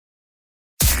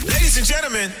Ladies and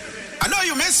gentlemen, I know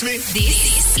you miss me.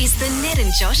 This is the Ned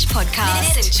and Josh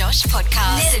podcast. Ned and Josh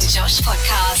podcast. Ned and Josh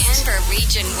podcast. Canberra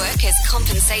Region Workers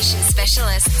Compensation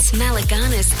Specialists.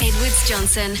 Malaganas Edwards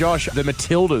Johnson. Josh, the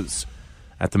Matildas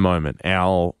at the moment,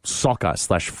 our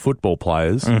soccer/football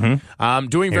players, doing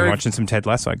very... watching some Ted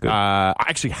Lasso, good. I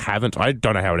actually haven't. I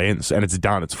don't know how it ends, and it's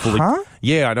done. It's fully... Huh?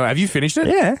 Yeah, I know. Have you finished it?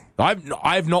 Yeah.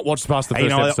 I've not watched past the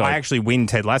first episode. I actually win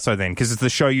Ted Lasso then, because it's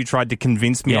the show you tried to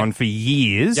convince me on for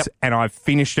years, and I've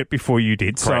finished it before you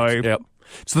did. Correct. So Yep.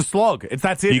 It's the slog.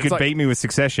 That's it. You could beat me with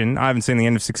Succession. I haven't seen the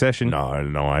end of Succession. No,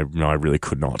 I really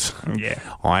could not. Yeah.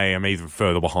 I am even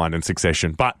further behind in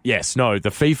Succession. But yes, no, the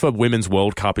FIFA Women's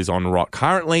World Cup is on right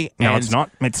currently. No, it's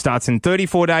not. It starts in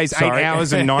 34 days, 8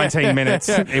 hours and 19 minutes.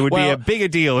 It would be a bigger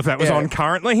deal if that was on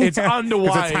currently. It's underway.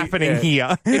 Because it's happening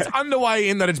here. It's underway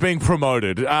in that it's being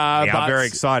promoted. I'm very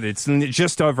excited. It's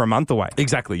just over a month away.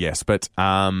 Exactly, yes. But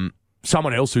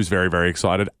someone else who's very, very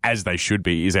excited, as they should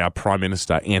be, is our Prime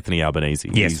Minister, Anthony Albanese.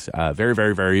 Yes. He's very,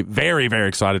 very, very, very, very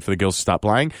excited for the girls to start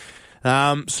playing.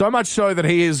 So much so that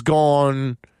he has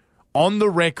gone on the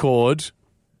record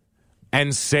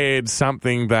and said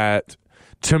something that,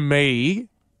 to me,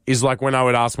 is like when I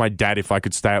would ask my dad if I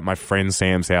could stay at my friend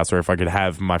Sam's house or if I could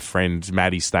have my friend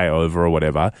Maddie stay over or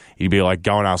whatever. He'd be like,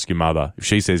 go and ask your mother. If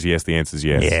she says yes, the answer's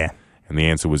yes. Yeah. And the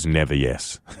answer was never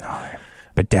yes. No.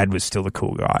 But Dad was still the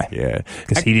cool guy. Yeah.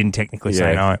 Because he didn't technically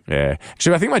say no. Yeah.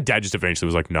 Actually, I think my dad just eventually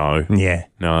was like, no. Yeah.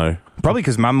 No. Probably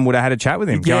because Mum would have had a chat with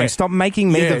him, going, stop making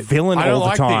me the villain I don't all the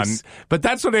like time. This. But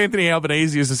that's what Anthony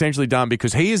Albanese has essentially done,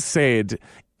 because he has said,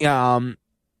 echoing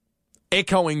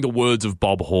the words of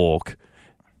Bob Hawke,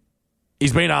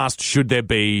 he's been asked, should there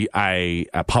be a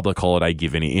public holiday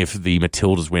given if the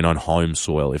Matildas win on home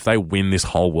soil, if they win this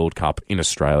whole World Cup in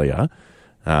Australia?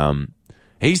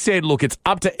 He said, look, it's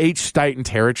up to each state and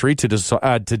territory to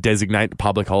designate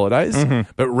public holidays,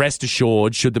 but rest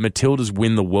assured, should the Matildas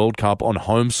win the World Cup on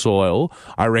home soil,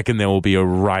 I reckon there will be a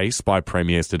race by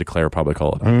premiers to declare a public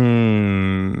holiday.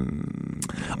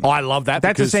 I love that.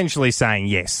 That's essentially saying,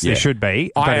 yes, there should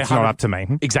be, but it's not up to me.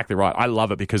 Exactly right. I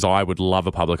love it because I would love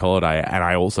a public holiday, and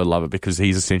I also love it because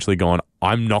he's essentially gone,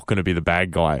 I'm not going to be the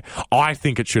bad guy. I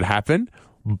think it should happen,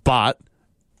 but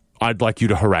I'd like you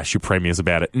to harass your premiers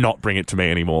about it, not bring it to me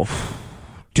anymore.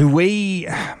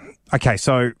 Okay,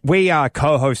 so we are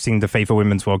co-hosting the FIFA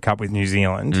Women's World Cup with New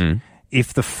Zealand.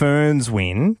 If the Ferns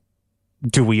win,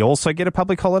 do we also get a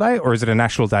public holiday, or is it a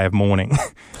national day of mourning?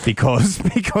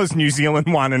 because New Zealand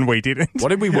won and we didn't. What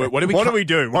did we do? What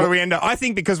do we end up? I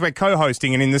think because we're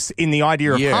co-hosting and in the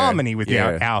idea of harmony with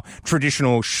our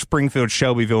traditional Springfield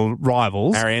Shelbyville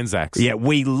rivals, our Anzacs. Yeah,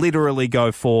 we literally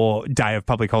go for day of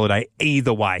public holiday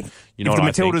either way. You know if the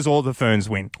what Matildas or the Ferns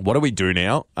win. What do we do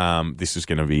now? This is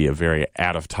going to be a very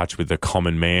out of touch with the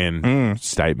common man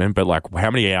statement, but like, how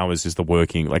many hours is the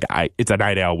working? Like, it's an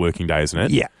 8-hour working day, isn't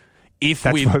it? Yeah.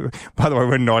 By the way,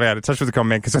 we're not out of touch with the common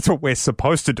man because that's what we're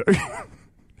supposed to do.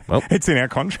 Well, it's in our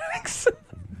contracts.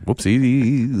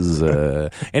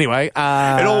 Whoopsies. Anyway. It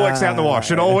all works out in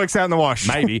the wash.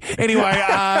 Maybe. Anyway,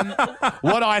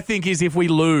 what I think is if we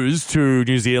lose to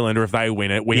New Zealand or if they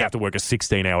win it, we have to work a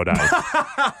 16-hour day.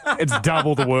 It's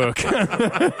double the work.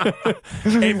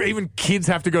 Even kids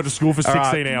have to go to school for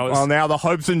 16 hours. Well, now the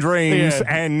hopes and dreams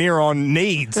and near-on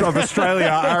needs of Australia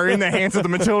are in the hands of the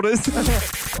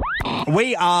Matildas.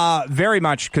 We are very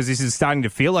much, because this is starting to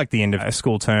feel like the end of a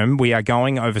school term, we are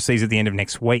going overseas at the end of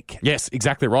next week. Yes,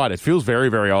 exactly right. It feels very,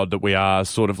 very odd that we are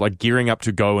sort of like gearing up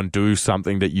to go and do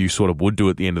something that you sort of would do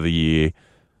at the end of the year,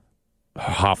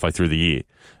 halfway through the year.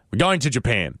 We're going to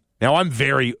Japan. Now, I'm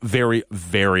very, very,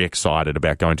 very excited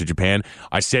about going to Japan.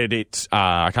 I said it,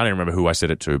 I can't even remember who I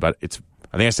said it to, but I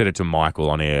think I said it to Michael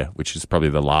on air, which is probably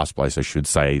the last place I should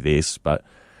say this, but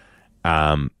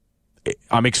I'm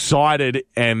excited,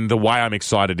 and the way I'm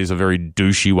excited is a very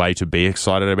douchey way to be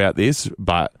excited about this,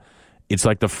 but it's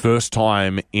like the first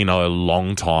time in a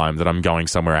long time that I'm going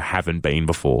somewhere I haven't been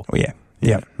before. Oh, yeah.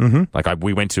 Yeah. Mm-hmm. Like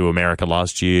we went to America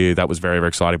last year. That was very, very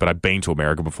exciting, but I've been to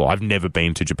America before. I've never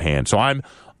been to Japan. So I'm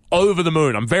over the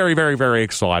moon. I'm very, very, very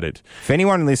excited. If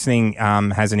anyone listening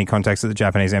has any contacts at the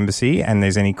Japanese embassy and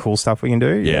there's any cool stuff we can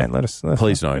do, let us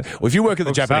please know. know. Well, if you work at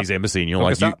the Japanese embassy and you're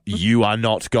like, you are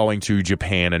not going to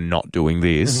Japan and not doing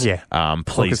this,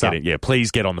 please get it. Yeah,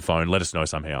 please get on the phone. Let us know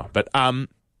somehow. But I'm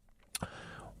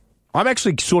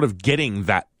actually sort of getting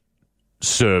that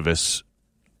service.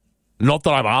 Not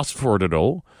that I've asked for it at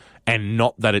all, and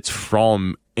not that it's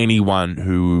from anyone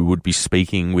who would be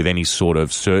speaking with any sort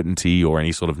of certainty or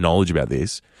any sort of knowledge about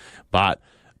this, but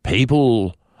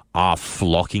people are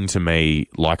flocking to me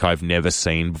like I've never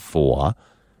seen before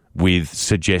with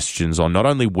suggestions on not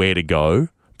only where to go,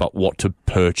 but what to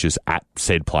purchase at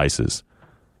said places.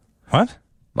 What?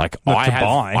 Like, Not to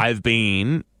buy. I've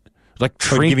been like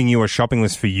Giving you a shopping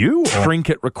list for you? Or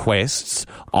trinket requests.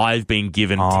 I've been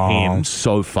given 10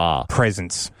 so far.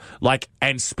 presents? Like,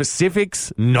 and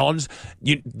specifics,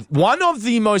 one of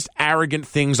the most arrogant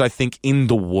things I think in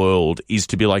the world is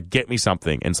to be like, get me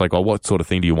something. And it's like, well, what sort of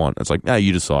thing do you want? It's like, no,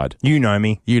 you decide. You know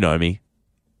me. You know me.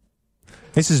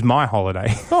 This is my holiday.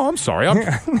 Oh, I'm sorry.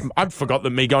 I'd forgot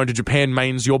that me going to Japan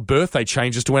means your birthday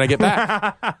changes to when I get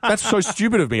back. That's so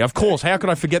stupid of me. Of course. How could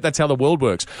I forget that's how the world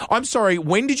works? I'm sorry.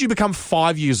 When did you become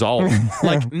 5 years old?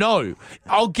 Like, no.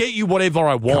 I'll get you whatever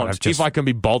I want if I can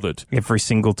be bothered. Every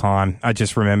single time. I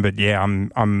just remembered, I'm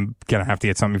going to have to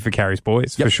get something for Carrie's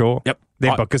boys, for sure. Yep.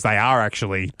 Because they are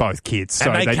actually both kids.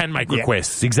 So And they can make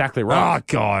requests. Exactly right. Oh,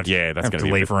 God. Yeah, that's going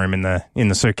going to leave room in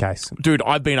the suitcase. Dude,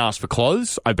 I've been asked for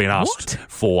clothes. I've been asked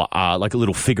for like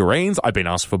little figurines. I've been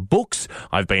asked for books.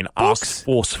 I've been asked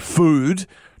for food.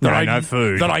 No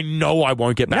food. That I know I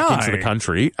won't get back into the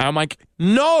country. And I'm like,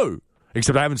 no.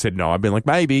 Except I haven't said no. I've been like,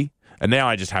 maybe. And now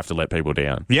I just have to let people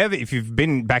down. Yeah, if you've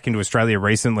been back into Australia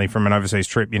recently from an overseas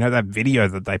trip, you know that video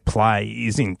that they play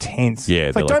is intense. Yeah,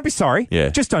 it's like, don't be sorry. Yeah.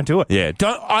 Just don't do it.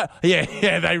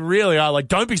 Yeah, they really are. Like,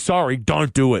 don't be sorry.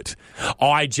 Don't do it.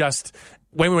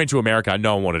 When we went to America,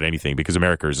 no one wanted anything because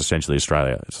America is essentially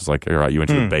Australia. It's just like, all right, you went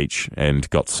to the beach and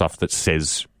got stuff that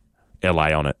says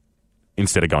LA on it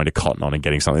instead of going to Cotton On and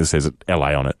getting something that says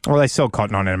LA on it. Well, they sell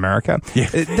Cotton On in America. Yeah.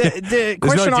 The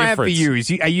question I have for you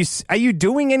is, are you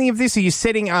doing any of this? Are you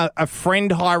setting a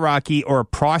friend hierarchy or a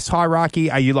price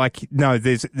hierarchy? Are you like, no,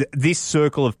 there's this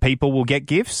circle of people will get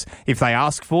gifts if they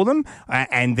ask for them,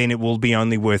 and then it will be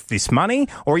only worth this money?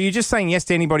 Or are you just saying yes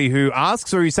to anybody who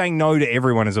asks, or are you saying no to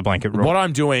everyone as a blanket rule? What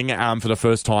I'm doing for the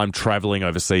first time traveling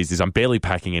overseas is I'm barely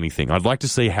packing anything. I'd like to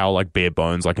see how, like, bare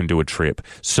bones I can do a trip.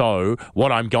 So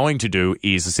what I'm going to do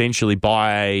is essentially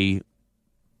buy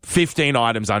 15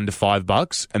 items under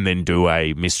 $5 and then do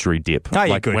a mystery dip. Oh,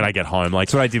 like good. when I get home. Like,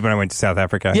 That's what I did when I went to South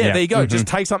Africa. yeah, there you go. Just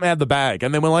take something out of the bag.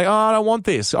 And then we're like, oh, I don't want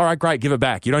this. All right, great. Give it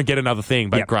back. You don't get another thing,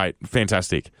 but great.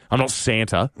 Fantastic. I'm not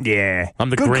Santa. Yeah. I'm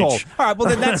the Good Grinch. call. All right, well,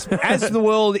 then that's, as the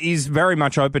world is very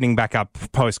much opening back up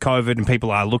post-COVID and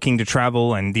people are looking to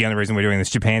travel, and the only reason we're doing this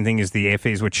Japan thing is the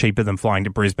airfares were cheaper than flying to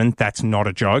Brisbane. That's not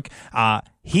a joke.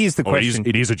 Here's the question.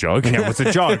 It is a joke. No, it's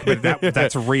a joke, but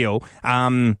that's real.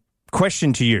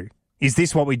 Question to you. Is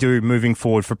this what we do moving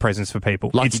forward for presents for people?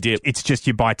 Lucky dip. It's just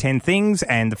you buy 10 things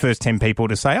and the first 10 people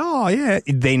to say, oh, yeah,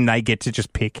 then they get to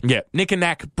just pick. Yeah. Knick and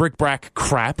knack, brick brack,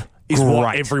 crap is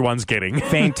what everyone's getting.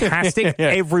 Fantastic.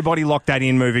 Yeah. Everybody lock that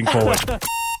in moving forward.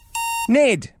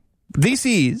 Ned, this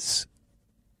is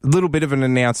a little bit of an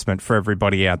announcement for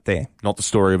everybody out there Not the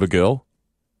story of a girl.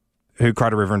 who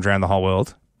cried a river and drowned the whole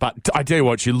world. But I tell you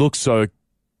what, she looks so...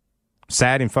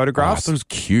 Sad in photographs. It was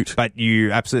cute. But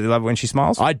you absolutely love it when she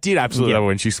smiles? I did absolutely love it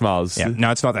when she smiles. Yeah.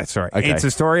 No, it's not that story. Okay. It's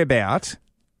a story about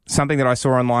something that I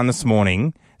saw online this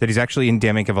morning that is actually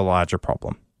endemic of a larger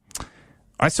problem.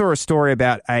 I saw a story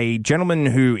about a gentleman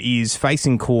who is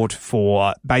facing court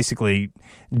for basically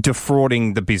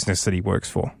defrauding the business that he works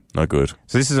for. No good.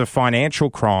 So this is a financial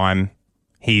crime.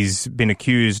 He's been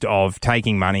accused of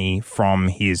taking money from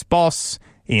his boss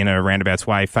in a roundabout's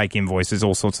way, fake invoices,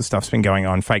 all sorts of stuff's been going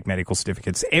on, fake medical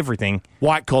certificates, everything.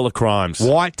 White-collar crimes.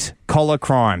 White-collar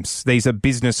crimes. These are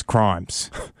business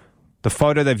crimes. The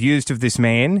photo they've used of this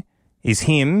man is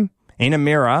him in a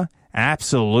mirror,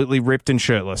 absolutely ripped and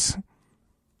shirtless.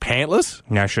 Pantless?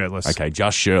 No, shirtless. Okay,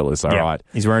 just shirtless. All right.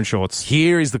 He's wearing shorts.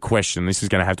 Here is the question. This is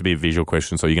going to have to be a visual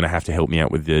question, so you're going to have to help me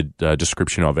out with the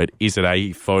description of it. Is it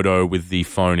a photo with the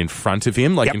phone in front of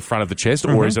him, like in front of the chest,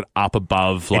 or is it up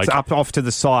above? Like, it's up off to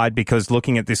the side because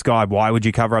looking at this guy, why would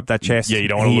you cover up that chest? Yeah, you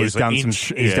don't want to lose an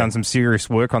inch. He's done some serious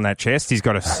work on that chest. He's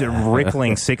got a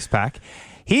rippling six-pack.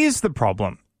 Here's the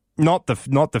problem. Not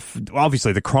the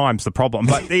obviously the crime's the problem,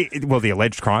 but the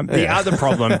alleged crime. The other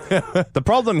problem, the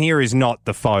problem here is not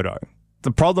the photo. The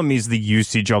problem is the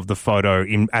usage of the photo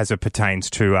as it pertains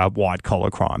to a white-collar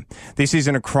crime. This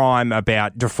isn't a crime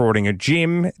about defrauding a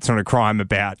gym. It's not a crime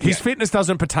about... His fitness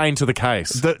doesn't pertain to the case.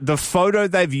 The photo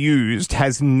they've used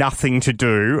has nothing to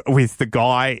do with the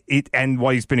guy and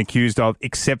what he's been accused of,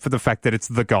 except for the fact that it's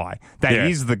the guy. That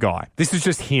is the guy. This is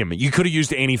just him. You could have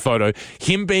used any photo.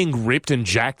 Him being ripped and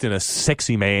jacked and a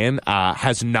sexy man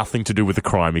has nothing to do with the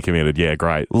crime he committed. Yeah,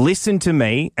 great. Listen to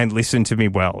me and listen to me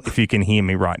well, if you can hear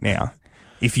me right now.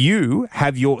 If you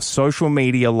have your social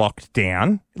media locked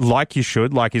down, like you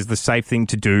should, like is the safe thing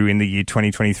to do in the year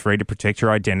 2023 to protect your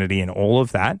identity and all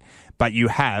of that, but you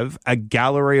have a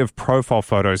gallery of profile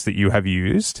photos that you have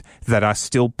used that are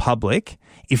still public.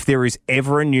 If there is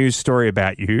ever a news story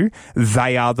about you,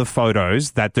 they are the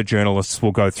photos that the journalists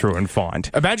will go through and find.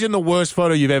 Imagine the worst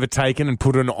photo you've ever taken and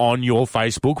put it on your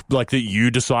Facebook, like that you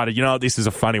decided, you know, this is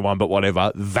a funny one, but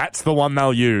whatever. That's the one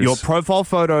they'll use. Your profile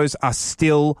photos are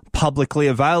still publicly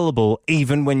available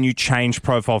even when you change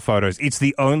profile photos. It's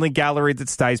the only gallery that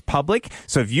stays public.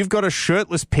 So if you've got a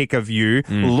shirtless pic of you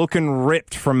looking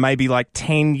ripped from maybe like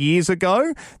 10 years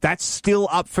ago, that's still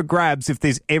up for grabs if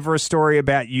there's ever a story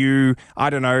about you, I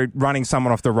don't know, running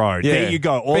someone off the road. Yeah. There you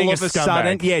go. All Being of a a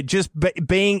sudden, scumbag. just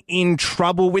being in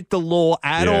trouble with the law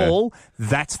at all,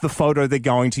 that's the photo they're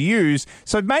going to use.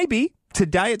 So maybe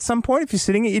today at some point, if you're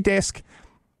sitting at your desk,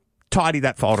 tidy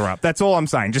that folder up. That's all I'm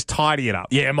saying. Just tidy it up.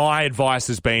 Yeah, my advice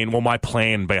has been, well, my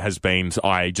plan has been,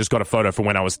 I just got a photo from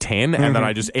when I was 10, and then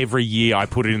I just, every year, I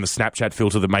put it in the Snapchat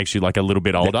filter that makes you like a little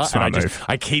bit older, and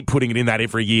I keep putting it in that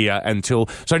every year until,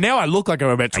 so now I look like I'm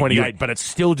about 28, but it's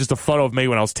still just a photo of me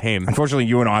when I was 10. Unfortunately,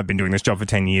 you and I have been doing this job for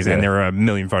 10 years, and there are a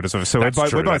million photos of us, so we're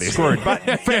both screwed.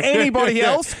 But for anybody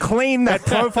else, clean that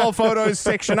profile photos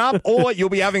section up, or you'll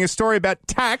be having a story about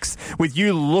tax with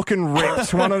you looking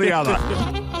ripped, one or the other.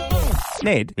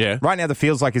 Ned, right now the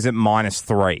feels like is at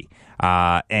 -3,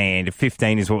 and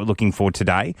 15 is what we're looking for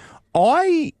today.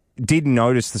 I did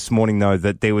notice this morning, though,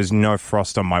 that there was no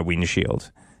frost on my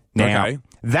windshield. Now,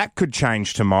 that could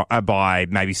change tomorrow by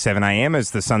maybe 7 a.m. as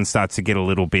the sun starts to get a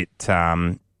little bit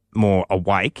more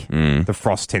awake. The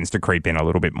frost tends to creep in a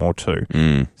little bit more too.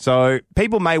 So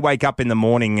people may wake up in the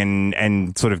morning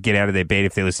and sort of get out of their bed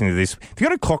if they're listening to this. If you've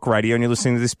got a clock radio and you're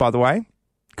listening to this, by the way,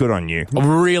 good on you. I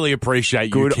really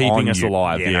appreciate you keeping us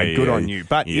alive. Good on you.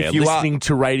 But if you listening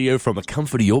to radio from the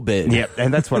comfort of your bed. Yeah,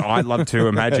 and that's what I'd love to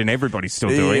imagine everybody's still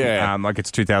doing, like it's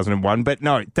 2001. But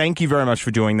no, thank you very much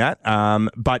for doing that.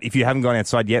 But if you haven't gone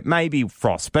outside yet, maybe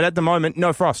frost. But at the moment,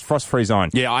 no frost, frost-free zone.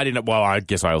 Yeah, I didn't. Well, I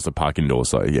guess I also park indoors,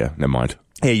 so yeah, never mind.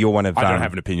 Yeah, you're one of. I don't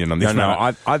have an opinion on this.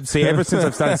 No, I've seen ever since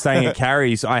I've started staying at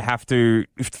Carrie's, I have to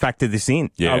factor this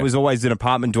in. Yeah. I was always an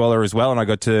apartment dweller as well, and I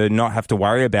got to not have to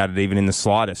worry about it even in the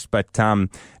slightest. But now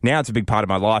it's a big part of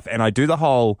my life, and I do the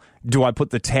whole: do I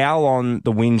put the towel on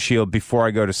the windshield before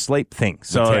I go to sleep thing?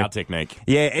 So the towel technique.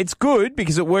 Yeah, it's good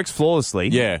because it works flawlessly.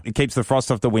 Yeah, it keeps the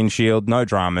frost off the windshield, no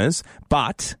dramas.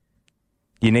 But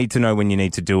you need to know when you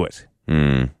need to do it,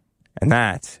 and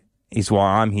that is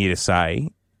why I'm here to say.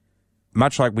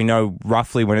 Much like we know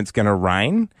roughly when it's going to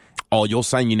rain. Oh, you're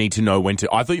saying you need to know when to...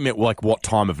 I thought you meant like what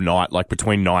time of night, like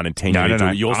between 9 and 10.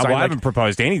 No. You're saying I haven't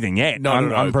proposed anything yet. No.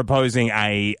 I'm proposing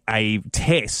a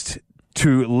test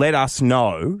to let us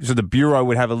know. So the Bureau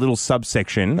would have a little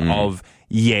subsection of...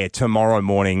 Yeah, tomorrow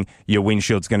morning your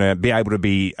windshield's going to be able to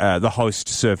be the host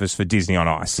surface for Disney on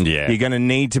Ice. Yeah. You're going to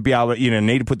need to be able to,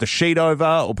 need to put the sheet over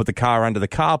or put the car under the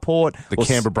carport. The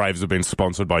Canberra Braves have been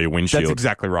sponsored by your windshield. That's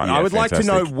exactly right. Yeah, I would fantastic.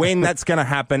 like to know when that's going to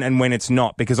happen and when it's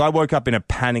not, because I woke up in a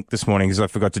panic this morning because I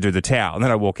forgot to do the towel. And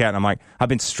then I walk out and I'm like, I've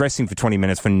been stressing for 20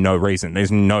 minutes for no reason.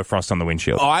 There's no frost on the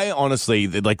windshield. I honestly,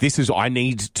 I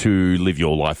need to live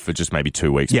your life for just maybe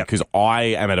 2 weeks because I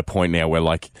am at a point now where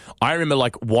I remember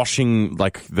washing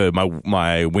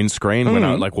my windscreen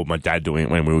when my dad doing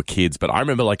it when we were kids, but I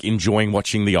remember enjoying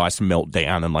watching the ice melt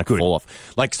down and fall off.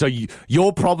 So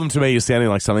your problem to me is sounding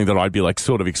like something that I'd be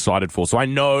sort of excited for. So I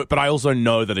know, but I also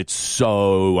know that it's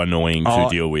so annoying to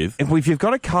deal with. If you've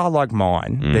got a car like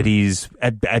mine that is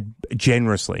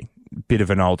generously a bit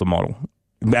of an older model,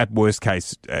 at worst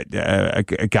case, a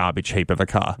garbage heap of a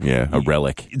car. Yeah, a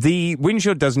relic. The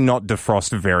windshield does not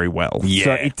defrost very well. Yeah.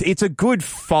 So it's a good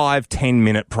 5-10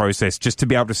 minute process just to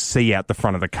be able to see out the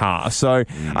front of the car. So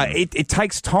it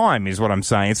takes time is what I'm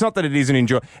saying. It's not that it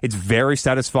isn't it's very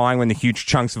satisfying when the huge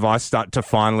chunks of ice start to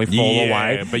finally fall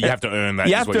away. But you have to earn that.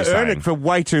 You have to earn it for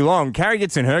way too long. Carrie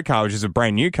gets in her car, which is a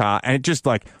brand new car, and it just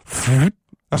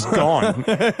it's gone.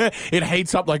 It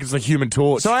heats up like it's a human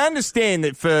torch. So I understand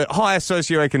that for higher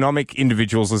socioeconomic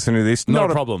individuals listening to this,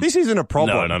 not a problem. This isn't a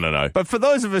problem. No. But for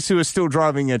those of us who are still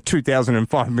driving a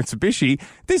 2005 Mitsubishi,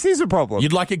 this is a problem.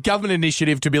 You'd like a government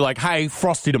initiative to be like, hey,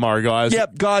 frosty tomorrow, guys.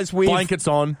 Yep, guys, blankets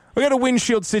on. We got a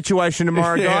windshield situation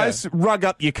tomorrow, guys. Rug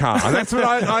up your car. That's what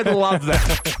I'd love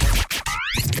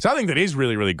that. Something that is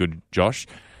really, really good, Josh.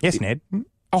 Yes, Ned.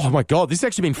 Oh, my God. This has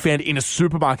actually been found in a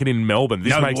supermarket in Melbourne.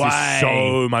 This makes this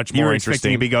so much more You're interesting.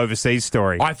 expecting a big overseas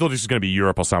story. I thought this was going to be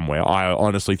Europe or somewhere. I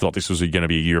honestly thought this was going to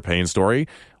be a European story.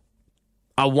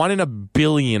 A 1 in a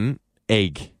billion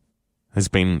egg. has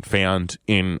been found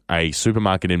in a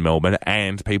supermarket in Melbourne,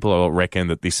 and people reckon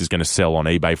that this is going to sell on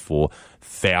eBay for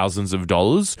thousands of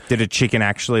dollars. Did a chicken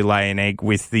actually lay an egg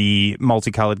with the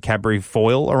multicolored Cadbury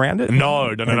foil around it? No.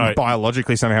 And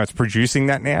biologically, somehow it's producing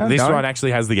that now? This No? one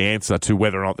actually has the answer to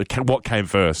whether or not what came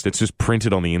first. It's just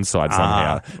printed on the inside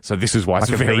somehow. So this is why Like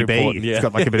it's a very VB. important. It's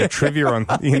got like a bit of trivia on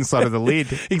the inside of the lid.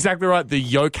 Exactly right. The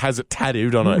yolk has it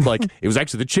tattooed on it. Like, it was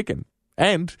actually the chicken.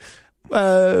 And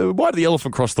why did the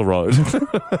elephant cross the road?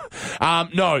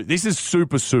 No, this is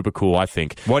super, super cool, I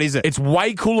think. What is it? It's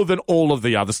way cooler than all of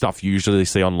the other stuff you usually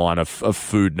see online of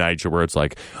food nature, where it's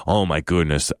like, oh my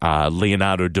goodness,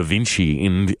 Leonardo da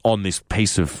Vinci on this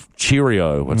piece of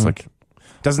Cheerio. It's like,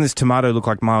 Doesn't this tomato look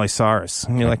like Miley Cyrus?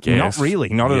 And you're like, yes. not really.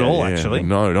 Not at all, actually.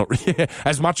 No, not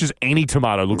as much as any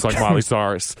tomato looks like Miley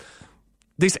Cyrus.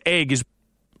 This egg is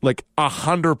like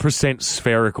 100%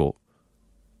 spherical.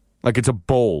 Like, it's a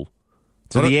ball.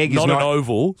 So the egg is not not an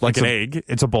oval, like an egg.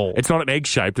 It's a ball. It's not an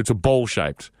egg-shaped, it's a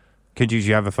ball-shaped. Do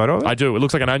you have a photo of it? I do. It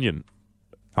looks like an onion.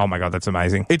 Oh, my God, that's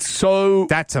amazing. It's so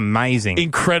That's amazing.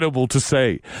 incredible to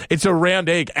see. It's a round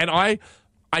egg, and I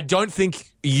don't think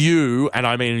you, and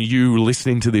I mean you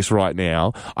listening to this right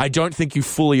now, I don't think you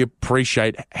fully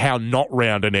appreciate how not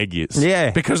round an egg is. Yeah.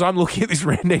 Because I'm looking at this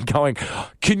round egg going,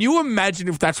 can you imagine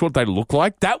if that's what they look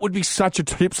like? That would be such a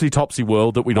tipsy-topsy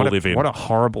world that we'd all live in. What a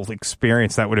horrible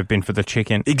experience that would have been for the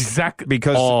chicken. Exactly.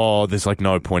 Because there's like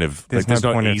no point of, There's there's no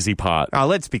no point of- easy part.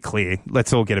 let's be clear.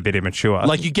 Let's all get a bit immature.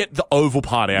 Like, you get the oval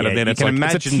part out, and then you it's can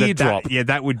like, it's a imagine teardrop.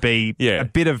 that would be Yeah. a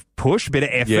bit of push, a bit of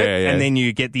effort, Yeah. and then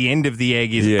you get the end of the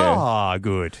egg is, Yeah.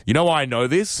 good. You know why I know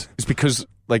this? It's because,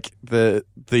 like, the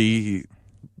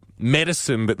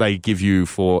medicine that they give you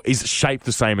for is shaped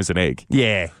the same as an egg.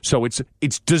 Yeah. So it's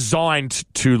designed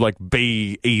to, like,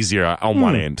 be easier on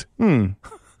one end.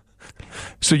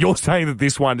 So you're saying that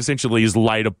this one essentially is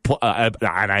laid an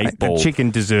egg ball. The chicken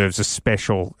deserves a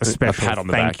special pat on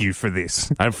the thank back. you for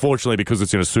this. Unfortunately, because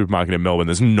it's in a supermarket in Melbourne,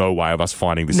 there's no way of us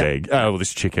finding this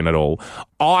this chicken at all.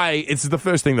 It's the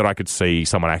first thing that I could see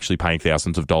someone actually paying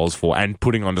thousands of dollars for and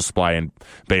putting on display and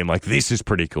being like, this is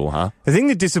pretty cool, huh? The thing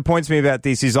that disappoints me about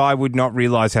this is I would not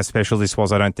realise how special this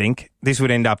was, I don't think. This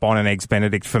would end up on an Eggs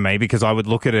Benedict for me because I would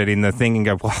look at it in the thing and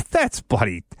go, well, that's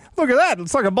bloody, look at that,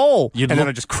 it's like a ball. Then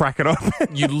I just crack it open.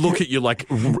 You look at your, like,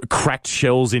 cracked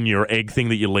shells in your egg thing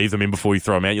that you leave them in before you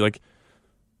throw them out. You're like,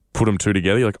 put them two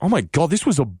together. You're like, oh my God, this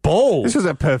was a ball. This was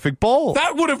a perfect ball.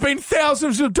 That would have been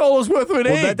thousands of dollars worth of an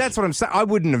egg. That's what I'm saying. I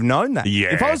wouldn't have known that.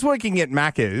 Yeah. If I was working at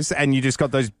Macca's and you just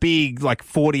got those big, like,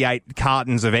 48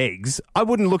 cartons of eggs, I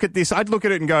wouldn't look at this. I'd look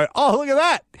at it and go, oh, look at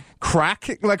that.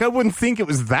 Crack. Like, I wouldn't think it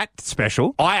was that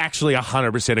special. I actually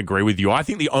 100% agree with you. I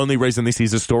think the only reason this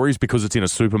is a story is because it's in a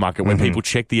supermarket when people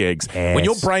check the eggs. Yes. When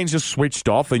your brain's just switched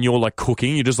off and you're, like,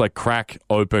 cooking, you're just like crack,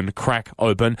 open.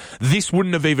 This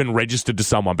wouldn't have even registered to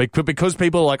someone. Because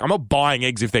people are like, I'm not buying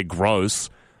eggs if they're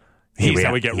gross. Here's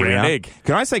how we get round egg.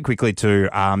 Can I say quickly too,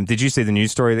 did you see the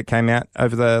news story that came out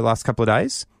over the last couple of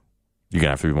days? You're going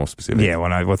to have to be more specific. Yeah,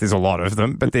 well, there's a lot of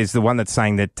them, but there's the one that's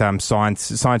saying that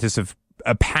scientists have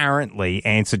apparently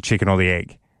answered chicken or the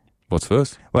egg. What's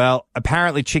first? Well,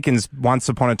 apparently chickens once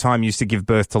upon a time used to give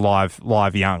birth to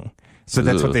live young. So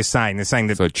that's what they're saying. They're saying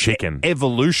that So chicken.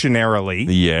 evolutionarily,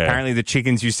 Yeah. apparently the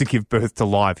chickens used to give birth to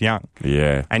live young.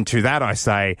 Yeah. And to that I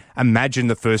say, imagine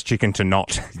the first chicken to not.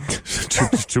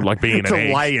 to like be in to an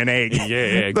egg. lay an egg.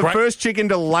 Yeah. The first chicken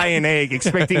to lay an egg,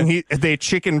 expecting their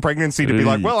chicken pregnancy to be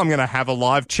like, well, I'm going to have a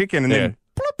live chicken. And then,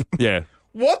 plop. Yeah.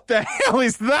 What the hell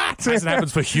is that? Hasn't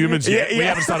happened for humans yet. Yeah. We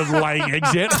haven't started laying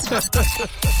eggs yet.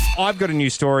 I've got a new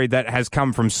story that has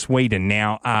come from Sweden.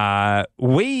 Now,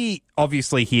 we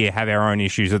obviously here have our own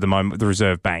issues at the moment with the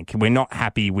Reserve Bank. We're not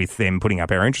happy with them putting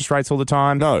up our interest rates all the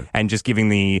time. No. And just giving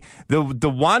the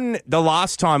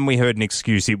last time we heard an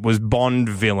excuse, it was Bond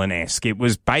villain-esque. It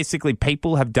was basically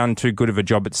people have done too good of a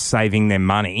job at saving their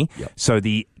money. Yep. So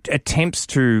the attempts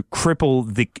to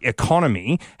cripple the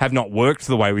economy have not worked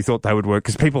the way we thought they would work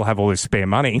because people have all this spare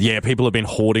money. Yeah, people have been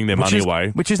hoarding their money away.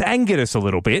 Which has angered us a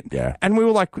little bit. Yeah. And we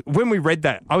were like, when we read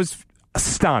that, I was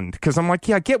stunned because I'm like,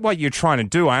 yeah, I get what you're trying to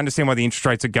do. I understand why the interest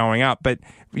rates are going up, but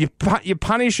you're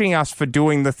punishing us for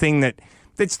doing the thing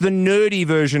that's the nerdy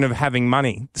version of having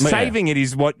money. Yeah. Saving it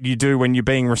is what you do when you're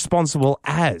being responsible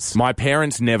as. My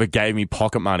parents never gave me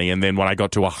pocket money, and then when I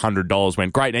got to $100,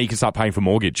 went, great, now you can start paying for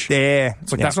mortgage. Yeah.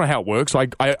 It's like, that's not how it works.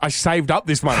 I saved up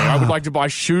this money. I would like to buy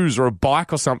shoes or a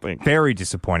bike or something. Very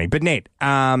disappointing. But Ned,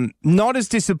 not as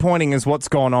disappointing as what's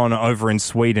gone on over in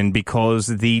Sweden because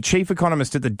the chief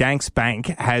economist at the Danske Bank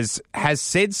has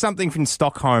said something from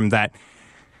Stockholm that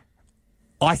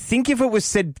I think if it was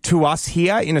said to us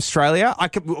here in Australia,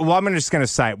 I'm just going to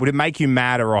say it. Would it make you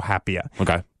madder or happier?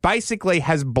 Okay. Basically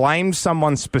has blamed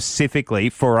someone specifically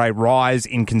for a rise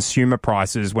in consumer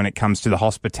prices when it comes to the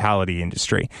hospitality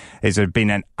industry. There's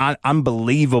been an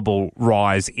unbelievable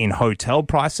rise in hotel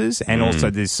prices, and also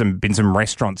there's been some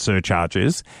restaurant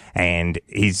surcharges, and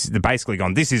he's basically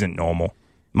gone, this isn't normal.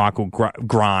 Michael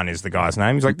Grant is the guy's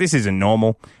name. He's like, this isn't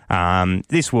normal.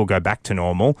 This will go back to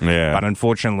normal. Yeah. But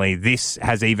unfortunately, this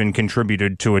has even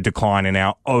contributed to a decline in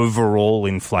our overall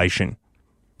inflation.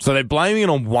 So they're blaming it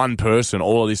on one person,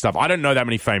 all of this stuff. I don't know that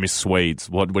many famous Swedes.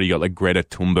 What do you got, like Greta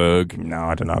Thunberg? No,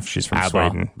 I don't know if she's from ABBA.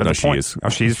 Sweden. But No, the she point- is. Oh,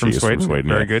 she is from Sweden?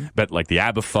 Very yeah. good. But like the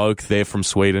ABBA folk, they're from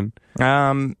Sweden.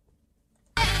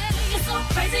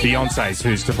 Beyonce's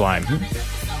who's to blame.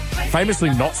 Famously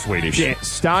not Swedish. Yeah,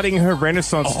 starting her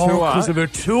Renaissance tour because of her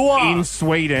tour. in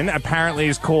Sweden apparently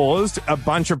has caused a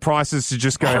bunch of prices to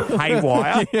just go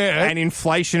haywire, Yeah. and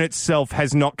inflation itself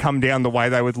has not come down the way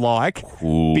they would like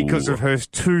because of her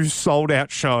 2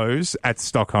 sold-out shows at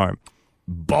Stockholm.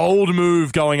 Bold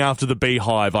move going after the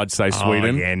Beehive, I'd say,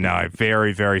 Sweden. Oh, yeah, no,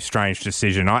 very, very strange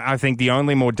decision. I think the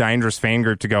only more dangerous fan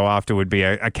group to go after would be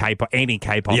a K-pop, any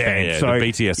K-pop band. Yeah, So,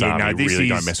 the BTS army this really is-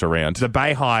 don't mess around. The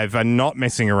Beehive are not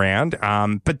messing around.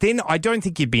 But then I don't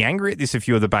think you'd be angry at this if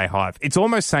you were the Beehive. It's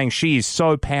almost saying she is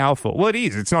so powerful. Well, it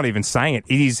is. It's not even saying it.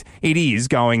 It is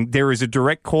going, there is a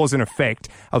direct cause and effect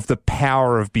of the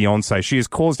power of Beyonce. She has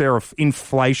caused our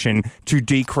inflation to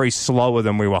decrease slower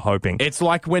than we were hoping. It's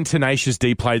like when Tenacious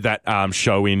D played that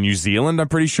show in New Zealand, I'm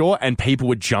pretty sure, and people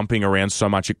were jumping around so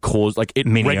much it caused, like, it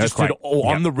Mini registered earthquake.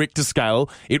 on the Richter scale,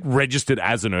 it registered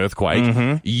as an earthquake.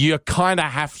 Mm-hmm. You kind of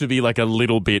have to be like a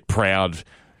little bit proud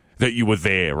that you were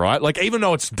there, right? Like, even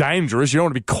though it's dangerous, you don't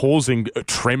want to be causing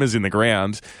tremors in the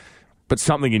ground, but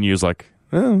something in you is like,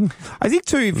 I think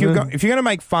too, if you're going to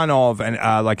make fun of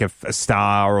like a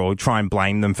star or try and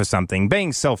blame them for something,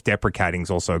 being self-deprecating is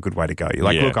also a good way to go. You're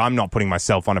like, Yeah. look, I'm not putting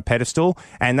myself on a pedestal,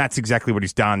 and that's exactly what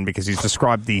he's done because he's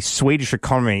described the Swedish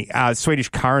economy, Swedish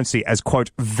currency as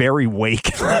quote very weak.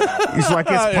 He's like,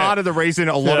 it's part of the reason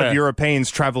a lot of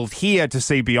Europeans travelled here to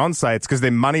see Beyonce. It's because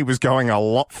their money was going a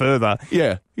lot further.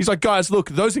 yeah. He's like, guys,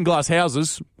 look, those in glass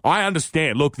houses, I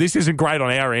understand. Look, this isn't great on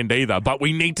our end either, but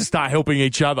we need to start helping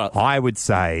each other. I would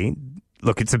say,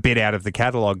 look, it's a bit out of the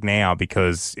catalogue now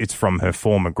because it's from her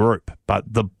former group,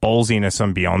 but the ballsiness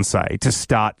on Beyonce to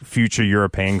start future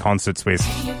European concerts with.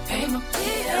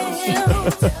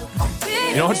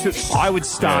 You know what's just, I would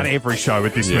start every show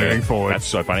with this moving forward. That's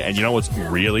so funny. And you know what's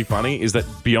really funny is that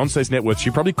Beyonce's net worth, she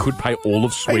probably could pay all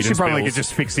of Sweden's She probably bills. could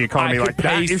just fix the economy I like could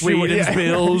that. pay if she would, Sweden's yeah.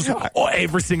 bills, or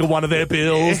every single one of their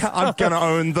bills. I'm going to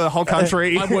own the whole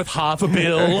country. I'm worth half a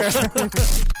bill.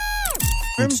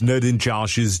 It's Ned and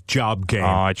Josh's job game.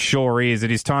 Oh, it sure is.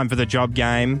 It is time for the job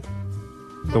game.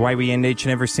 The way we end each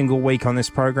and every single week on this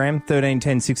program,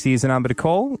 131060 is the number to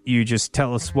call. You just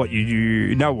tell us what you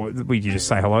do. No, you just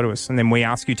say hello to us, and then we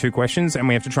ask you 2 questions, and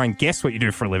we have to try and guess what you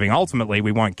do for a living. Ultimately,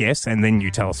 we won't guess, and then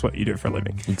you tell us what you do for a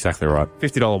living. Exactly right.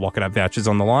 $50 Walk It Up vouchers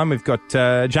on the line. We've got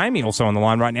Jamie also on the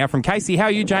line right now from Casey. How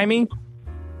are you, Jamie?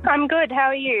 I'm good. How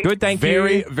are you? Good, thank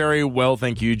Very, you. very well,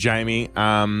 thank you, Jamie.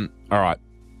 All right.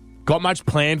 Got much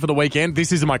planned for the weekend?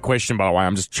 This isn't my question, by the way.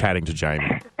 I'm just chatting to Jamie.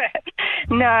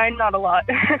 No, not a lot.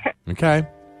 Okay.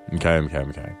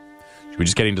 Should we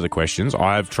just get into the questions?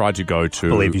 I've tried to go to...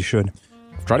 Believe you should.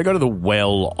 Try to go to the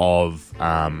well of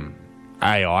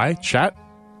AI chat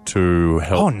to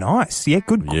help. Oh, nice. Yeah,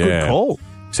 good call.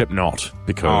 Except not, Oh,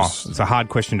 because it's a hard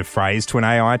question to phrase to an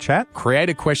AI chat. create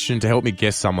a question to help me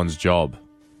guess someone's job.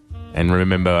 And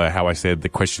remember how I said the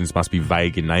questions must be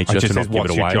vague in nature It just to not says, give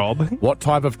 "What's it your away. job?" What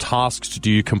type of tasks do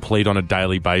you complete on a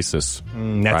daily basis?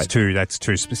 That's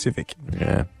too specific.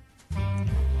 Yeah.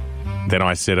 Then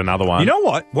I said another one. You know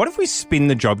what? What if we spin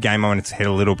the job game on its head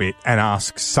a little bit and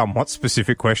ask somewhat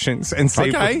specific questions and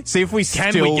see if we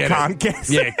still can't guess?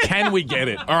 Yeah, can we get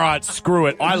it? All right, screw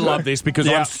it. I love this because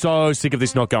Yeah. I'm so sick of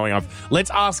this not going off. Let's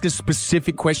ask as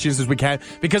specific questions as we can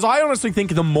because I honestly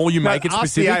think the more you make it ask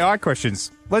specific... the AI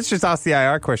questions. Let's just ask the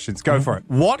AI questions. Go for it.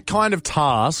 What kind of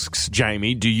tasks,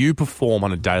 Jamie, do you perform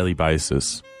on a daily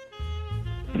basis?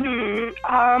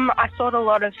 I sort a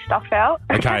lot of stuff out.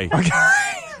 Okay.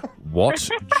 What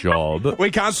job?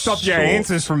 We can't stop your Sure.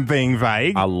 answers from being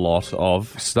vague. A lot of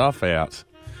stuff out.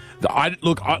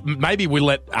 Maybe we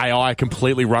let AI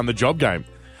completely run the job game.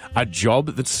 A job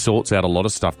that sorts out a lot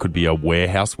of stuff could be a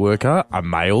warehouse worker, a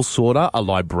mail sorter, a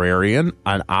librarian,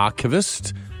 an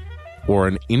archivist, or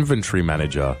an inventory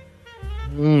manager.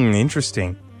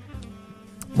 Interesting.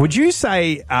 Would you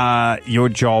say your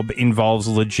job involves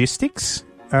logistics,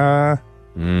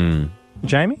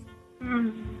 Jamie?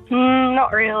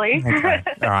 Not really. Okay.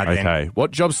 All right, then. Okay.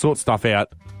 What jobs sort stuff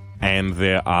out and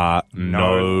there are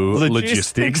no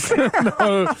logistics?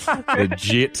 No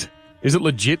legit. Is it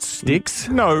legit sticks?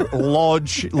 No,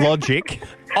 logic. Logistics,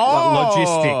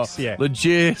 yeah.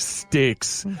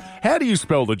 Logistics. How do you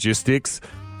spell logistics?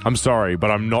 I'm sorry, but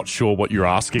I'm not sure what you're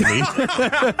asking me.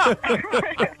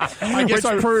 Which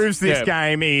proves this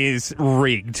game is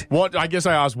rigged. I guess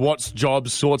I asked what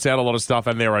jobs sorts out a lot of stuff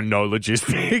and there are no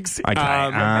logistics. Okay.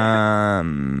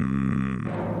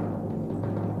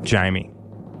 Jamie,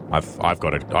 I've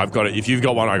got it. If you've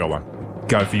got one, I got one.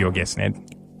 go for your guess, Ned.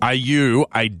 Are you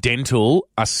a dental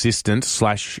assistant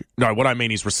No, what I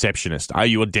mean is receptionist. Are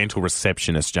you a dental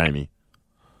receptionist, Jamie?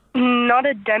 Not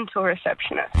a dental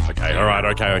receptionist. Okay, all right,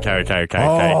 okay.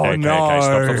 Oh, no.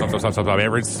 Stop.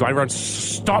 Everyone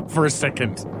stop for a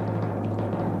second.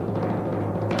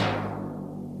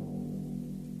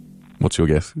 What's your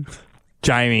guess?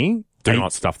 Jamie, Do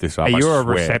not stuff this up. are you a swear.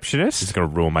 receptionist? It's going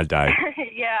to ruin my day.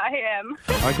 Yeah, I am.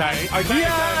 Okay.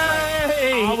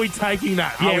 Yay! Are we taking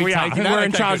that? Yeah, we are. We're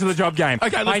in charge of the job game.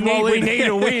 Okay, let's roll we in. need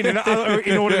a win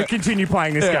in order to continue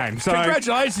playing this game. So,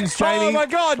 Congratulations, Jamie. oh my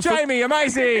God, Jamie,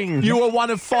 amazing! You are one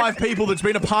of 5 people that's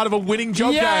been a part of a winning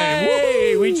job game.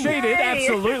 Yay! We Woo! cheated.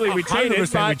 Absolutely, we cheated.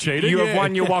 100% But we cheated, you have yeah.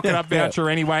 won your Walk It Up voucher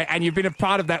anyway, and you've been a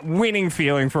part of that winning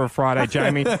feeling for a Friday,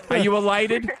 Jamie. Are you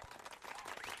elated?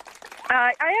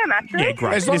 I am, actually. Yeah,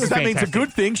 great. As long This as is that means a fantastic.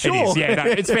 good thing, sure. It is, yeah, no,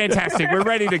 it's fantastic. We're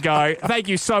ready to go. Thank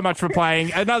you so much for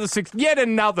playing yet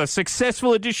another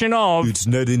successful edition of It's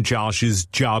Ned and Josh's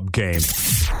job game.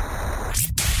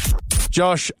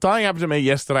 Josh, something happened to me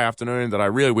yesterday afternoon that I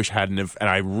really wish hadn't have, and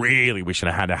I really wish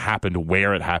it had happened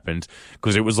where it happened,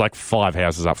 because it was like 5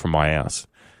 houses up from my house.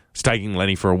 I was taking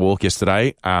Lenny for a walk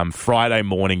yesterday. Friday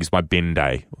morning is my bin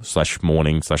day,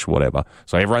 /morning /whatever.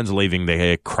 So everyone's leaving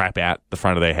their crap out the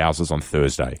front of their houses on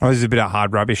Thursday. Oh, there's a bit of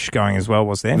hard rubbish going as well,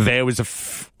 was there?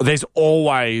 There's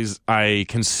always a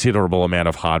considerable amount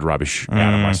of hard rubbish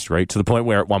out of my street, to the point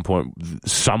where at one point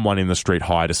someone in the street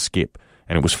hired a skip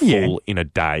and it was full in a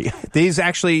day. There's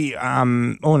actually, oh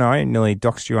no, I nearly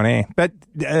doxed you on air. But,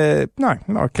 no,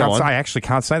 I can't say, I actually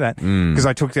can't say that. Because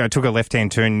I took a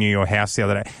left-hand turn near your house the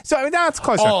other day. So, no, it's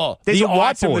closer. Oh, there's the a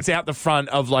item whiteboard. that's out the front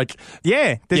of like...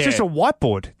 Yeah, there's Yeah. just a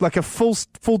whiteboard, like a full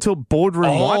tilt boardroom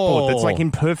whiteboard that's like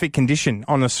in perfect condition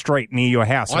on a street near your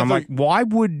house. And I I'm like, thought-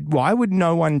 why would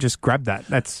no one just grab that?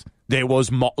 That's... There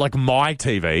was my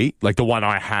TV, like the one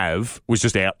I have, was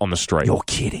just out on the street. You're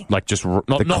kidding. Like just The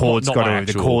cord's got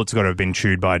to have been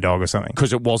chewed by a dog or something.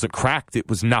 because it wasn't cracked. It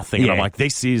was nothing. And I'm Yeah. like,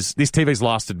 this TV's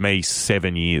lasted me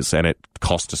 7 years and it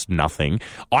cost us nothing.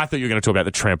 I thought you were going to talk about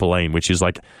the trampoline, which is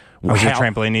like Was there a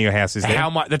trampoline near your house? Is there? how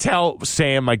much? That's how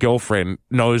Sam, my girlfriend,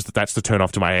 knows that that's the turn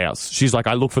off to my house. She's like,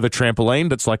 I look for the trampoline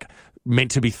that's like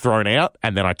meant to be thrown out,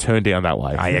 and then I turn down that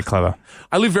way. Oh, yeah, clever.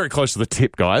 I live very close to the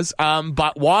tip, guys.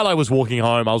 But while I was walking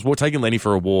home, I was taking Lenny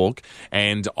for a walk,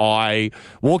 and I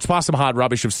walked past some hard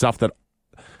rubbish of stuff that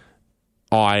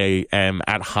I am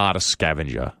at heart a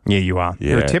scavenger. Yeah, you are.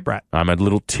 You're a Yeah. tip rat. I'm a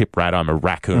little tip rat. I'm a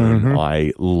raccoon.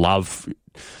 I love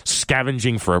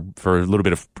scavenging for a little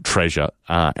bit of treasure.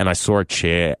 And I saw a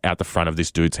chair out the front of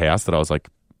this dude's house that I was like,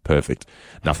 perfect.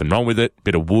 Nothing wrong with it.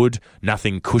 Bit of wood,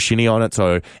 nothing cushiony on it.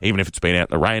 So even if it's been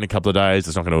out in the rain a couple of days,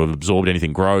 it's not going to have absorbed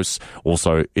anything gross.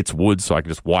 Also, it's wood, so I can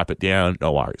just wipe it down.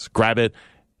 No worries. Grab it,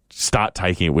 start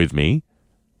taking it with me.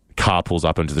 Car pulls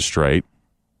up into the street,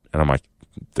 and I'm like,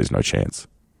 there's no chance.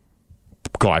 The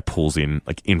guy pulls in,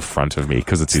 like, in front of me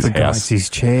because it's his The house. guy's his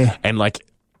chair. And, like,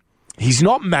 he's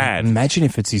not mad. Imagine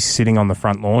if it's he's sitting on the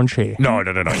front lawn chair. No.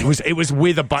 It was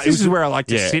with a... This is where I like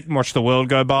to yeah. sit and watch the world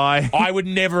go by. I would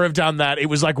never have done that. It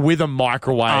was like with a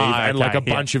microwave and like a okay,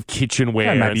 yeah. bunch of kitchenware.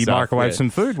 Yeah, and maybe he stuff. microwaves Yeah. some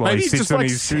food while Maybe he he's sits just on, like-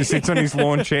 he sits on his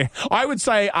lawn chair. I would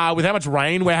say with how much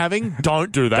rain we're having,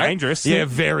 don't do that. Dangerous. Yeah,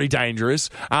 very dangerous.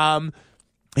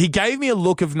 He gave me a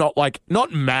look of not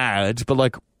mad, but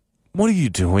like, what are you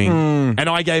doing? And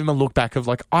I gave him a look back of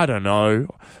like, I don't know.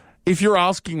 If you're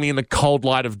asking me in the cold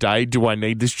light of day, do I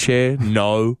need this chair?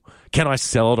 No. Can I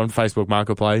sell it on Facebook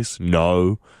Marketplace?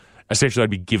 No. Essentially, I'd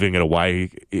be giving it away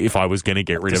if I was going to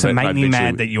get rid Does of it it. make I'd me literally-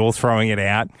 mad that you're throwing it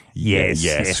out? Yes,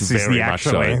 Yes, is very the much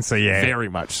actual so. answer, yeah. Very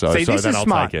much so. See, So this then is I'll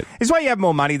smart. take it. It's why you have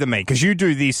more money than me, because you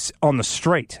do this on the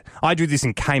street. I do this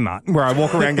in Kmart, where I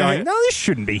walk around going, no, this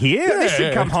shouldn't be here. This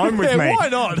should come home with Yeah, me. why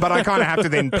not? But I kind of have to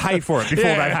then pay for it before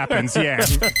Yeah. that happens, yeah.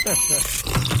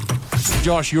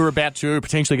 Josh, you're about to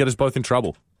potentially get us both in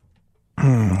trouble.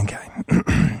 Okay.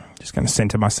 Just going to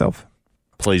centre myself.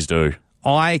 Please do.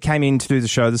 I came in to do the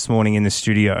show this morning in the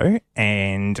studio,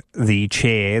 and the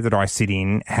chair that I sit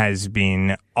in has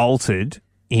been altered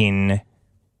in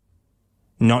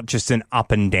not just an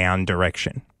up and down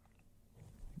direction.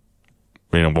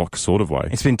 In what sort of way?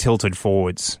 It's been tilted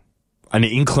forwards. An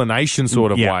inclination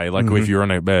sort of Yeah. way, like if you're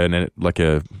on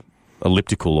a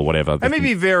elliptical or whatever. Let me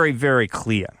be very, very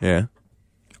clear. Yeah.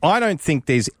 I don't think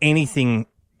there's anything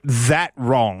that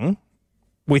wrong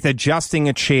with adjusting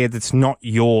a chair that's not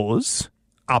yours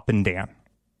up and down,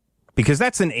 because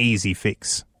that's an easy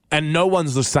fix. And no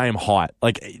one's the same height.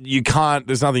 Like, you can't,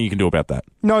 there's nothing you can do about that.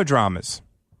 No dramas.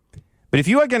 But if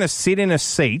you are going to sit in a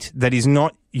seat that is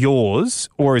not yours,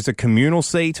 or is a communal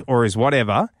seat, or is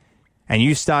whatever, and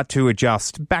you start to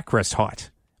adjust backrest height,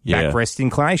 Yeah. backrest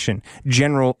inclination,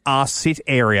 general arse sit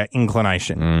area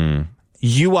inclination,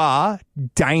 you are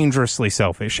dangerously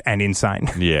selfish and insane.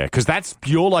 Yeah, because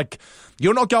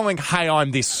you're not going, hey,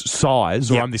 I'm this size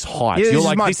or Yep. I'm this height. Yeah, you're this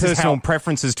like, is my this is personal how.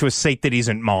 preferences to a seat that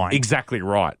isn't mine. Exactly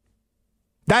right.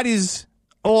 That is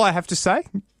all I have to say.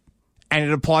 And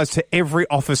it applies to every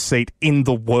office seat in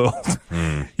the world.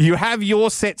 You have your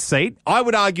set seat. I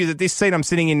would argue that this seat I'm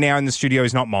sitting in now in the studio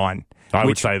is not mine. I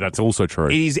would which say that's also true.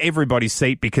 it is everybody's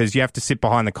seat, because you have to sit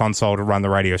behind the console to run the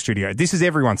radio studio. This is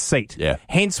everyone's seat. Yeah.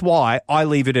 Hence why I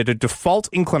leave it at a default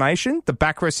inclination. The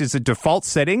backrest is a default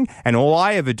setting, and all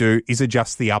I ever do is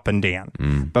adjust the up and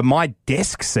down. But my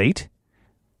desk seat,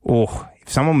 if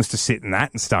someone was to sit in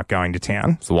that and start going to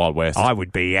town, It's the Wild West. I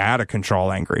would be out of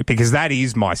control angry, because that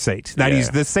is my seat. That is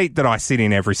Yeah. the seat that I sit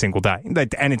in every single day.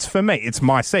 And it's for me. It's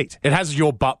my seat. It has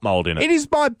your butt mold in it. It is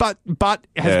my butt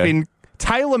has Yeah. been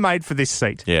tailor-made for this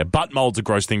seat. Yeah, butt mold's a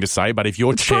gross thing to say, but if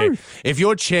your true.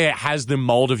 chair has the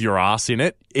mold of your ass in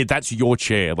it, that's your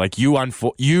chair. Like, you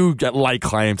lay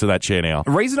claim to that chair now. The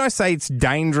reason I say it's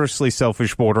dangerously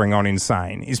selfish, bordering on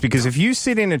insane, is because if you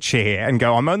sit in a chair and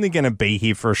go, I'm only going to be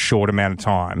here for a short amount of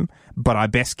time, but I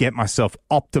best get myself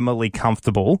optimally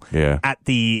comfortable Yeah. at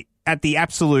the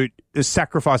absolute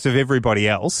sacrifice of everybody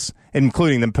else,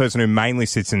 including the person who mainly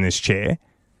sits in this chair,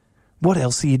 what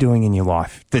else are you doing in your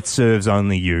life that serves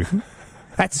only you?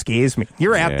 That scares me.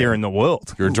 You're out Yeah. there in the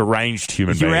world. You're a deranged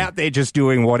human You're being. out there just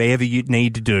doing whatever you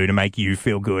need to do to make you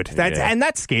feel good. And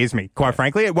that scares me, quite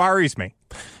frankly. It worries me.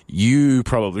 You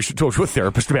probably should talk to a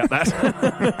therapist about that.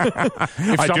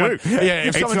 I do. Yeah, if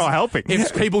It's someone's- not helping.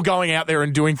 If people going out there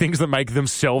and doing things that make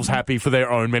themselves happy for their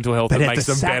own mental health, that makes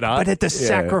them better. But at the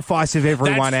sacrifice of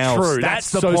everyone That's else. true.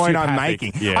 That's That's the point I'm sociopathic.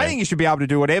 making. Yeah. I think you should be able to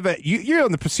do whatever. You're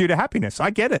on the pursuit of happiness. I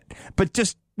get it. But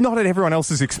just not at everyone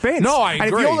else's expense. No, I And if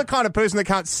agree. you're the kind of person that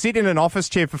can't sit in an office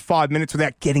chair for 5 minutes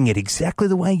without getting it exactly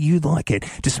the way you like it,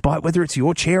 despite whether it's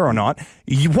your chair or not,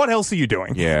 what else are you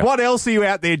doing? Yeah. What else are you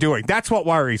out there doing? That's what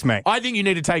worries me. I think you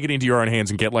need to take it into your own hands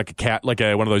and get like a cat, one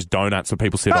of those donuts that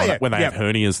people sit Oh, on yeah, when they yeah. have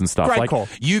hernias and stuff. Great call.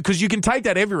 Because you can take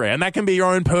that everywhere, and that can be your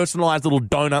own personalised little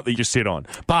donut that you sit on.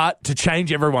 But to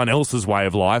change everyone else's way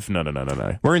of life, no.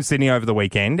 We're in Sydney over the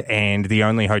weekend, and the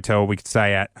only hotel we could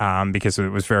stay at, because it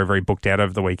was very, very booked out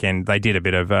over the weekend, they did a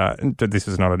bit of, this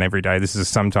is not an everyday, this is a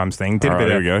sometimes thing, did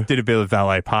a bit of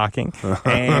valet parking.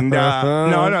 And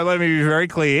no, let me be very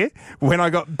clear. When I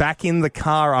got back in the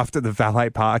car after the valet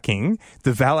parking,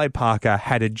 the valet parker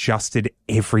had adjusted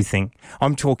everything.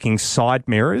 I'm talking side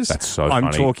mirrors. That's so I'm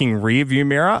funny. talking rear view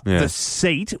mirror. Yeah. The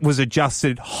seat was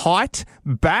adjusted height,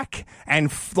 back,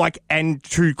 and and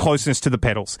to closeness to the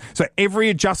pedals. So every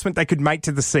adjustment they could make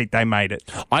to the seat, they made it.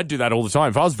 I'd do that all the time.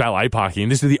 If I was valet parking,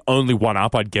 this is the only one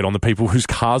up I'd get on the people whose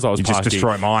cars I was You just parking.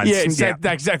 destroy mine. Yeah, Yeah.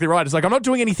 that's exactly right. It's like, I'm not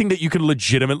doing anything that you can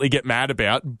legitimately get mad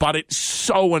about, but it's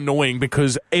so annoying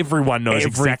because everyone knows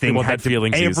exactly what that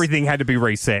feeling is. Everything had to be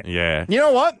reset. Yeah. You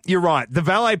know what? You're right. The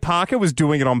valet parker was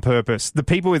doing it on purpose. The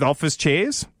people with office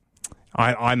chairs,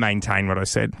 I maintain what I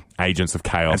said. Agents of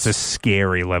chaos. That's a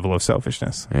scary level of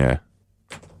selfishness. Yeah.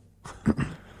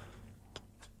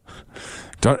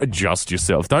 Don't adjust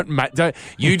yourself. Don't.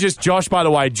 You just, Josh, by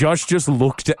the way, Josh just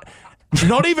looked at,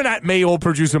 not even at me or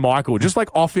producer Michael, just like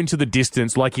off into the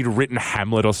distance, like he'd written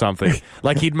Hamlet or something.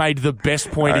 Like he'd made the best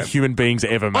point a human being's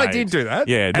ever made. I did do that.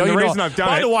 Yeah. And no, the you're reason not. I've done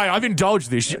By it- the way, I've indulged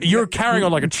this. You're carrying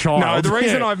on like a child. No, the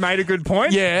reason Yeah. I've made a good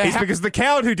point Yeah. is because the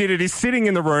coward who did it is sitting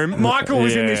in the room. Michael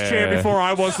was in this chair Yeah. before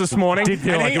I was this morning. Did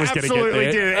feel and like he it was gonna get absolutely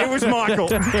there. did it. It was Michael.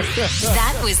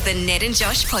 That was the Ned and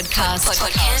Josh podcast.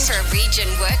 Canberra Region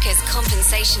Workers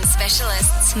Compensation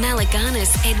Specialists.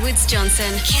 Malaganas Edwards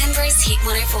Johnson. Canberra's Hit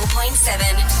 104.7.